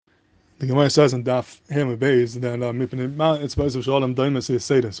The Gemara says in Daf Hema Beis that mipnei ma etzba'othiv shel adam daimas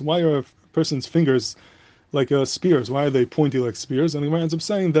yisedas. Why are a person's fingers like spears? Why are they pointy like spears? And the Gemara ends up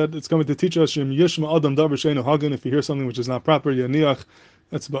saying that it's coming to teach us Shem Yishma Adam Davar Sheinu Hagan. If you hear something which is not proper, Yaniach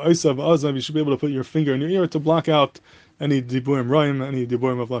Etzba'othiv Azav, you should be able to put your finger in your ear to block out any diburim rayim, any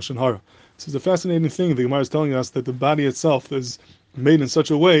diburim of lashon hara. This is a fascinating thing. The Gemara is telling us that the body itself is made in such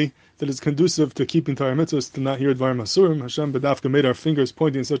a way that it's conducive to keeping Torah mitzvahs, to not hear dvarim asurim. Hashem b'dafka made our fingers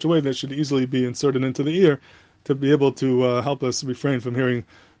pointing in such a way that it should easily be inserted into the ear to be able to help us refrain from hearing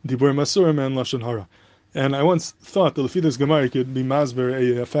diburim asurim and lashon hara. And I once thought that Lefidas Gemara could be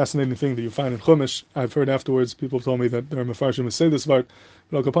masber a fascinating thing that you find in Chumash. I've heard afterwards people told me that there are mefarshim who say this part,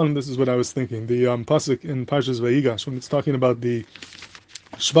 but al kapanim, this is what I was thinking. The pasuk in Parshas Vayigash, when it's talking about the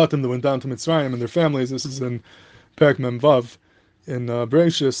Shvatim that went down to Mitzrayim and their families, this is in Perek Mem Vav in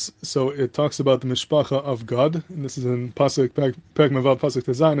Bereshis, so it talks about the mishpacha of God, and this is in pasuk Perek Mem Vav pasuk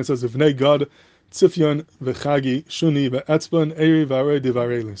Tezayin. It says Mfnei God Tzifyon v'chagi shuni v'etzban eri v'arei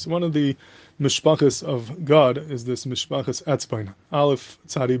divareli. So one of the mishpachas of God is this mishpachas etzbain, Aleph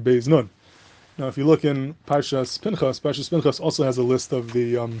Tzadi Beis Nun. Now, if you look in Parshas Pinchas also has a list of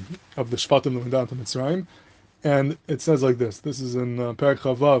the Shvatim that went down to Mitzrayim, and it says like this. This is in Perek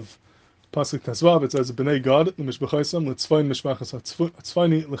Chavav, pasuk Tesvav. It says Bnei God l'mishpachaisam l'tzvain mishpachas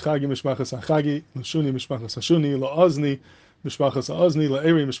atzvaini l'chagi mishpachas achagi l'shuni mishpachas hashuni la'azni mishpachas ha'azni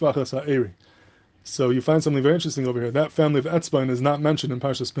la'eri mishpachas ha'eri. So you find something very interesting over here. That family of Etzbain is not mentioned in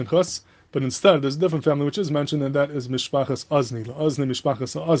Parshas Pinchas, but instead there's a different family which is mentioned, and that is Mishpachas Azni, La'azni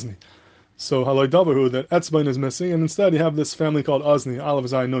Mishpachas Azni. So Haloi Davarhu, that Etzbain is missing, and instead you have this family called Azni, Aleph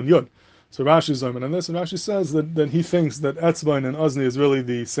Zai Nun Yud. So Rashi is on this, and Rashi says that he thinks that Etzbain and Azni is really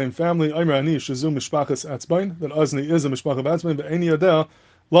the same family. Aimer Ani Shazu Mishpachas Etzbain, that Azni is a Mishpach of Etzbain, but Eini Yadeh,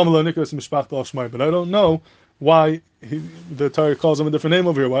 Lama Lo Nikras Mishpach Al Shmai. But I don't know why the Torah calls him a different name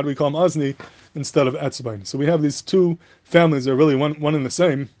over here. Why do we call him Azni instead of Etzbain? So we have these two families that are really one and the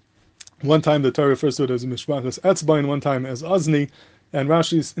same. One time the Torah refers to it as Mishpachas Etzbain, one time as Azni, and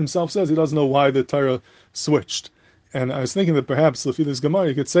Rashi himself says he doesn't know why the Torah switched. And I was thinking that perhaps, if this Gemara,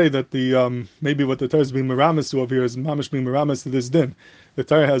 you could say that the maybe what the Torah is being meramis to over here is mamish being meramis to this din. The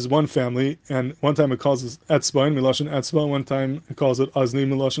Torah has one family, and one time it calls it Etzbain, Miloshin Etzba, one time it calls it Azni,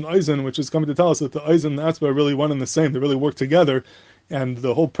 Miloshin Eisen, which is coming to tell us that the Eisen and the Etzba are really one and the same. They really work together, and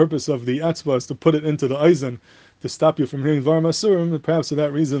the whole purpose of the Etzba is to put it into the Eisen to stop you from hearing Dvarim Asurim. Perhaps for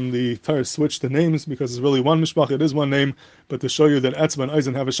that reason the Torah switched the names, because it's really one mishpach, it is one name, but to show you that Etzba and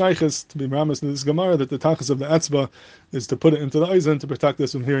Eisen have a shaykhis, to be meramis in this Gemara, that the tachas of the Etzba is to put it into the Eisen to protect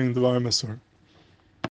us from hearing Dvarim Asurim.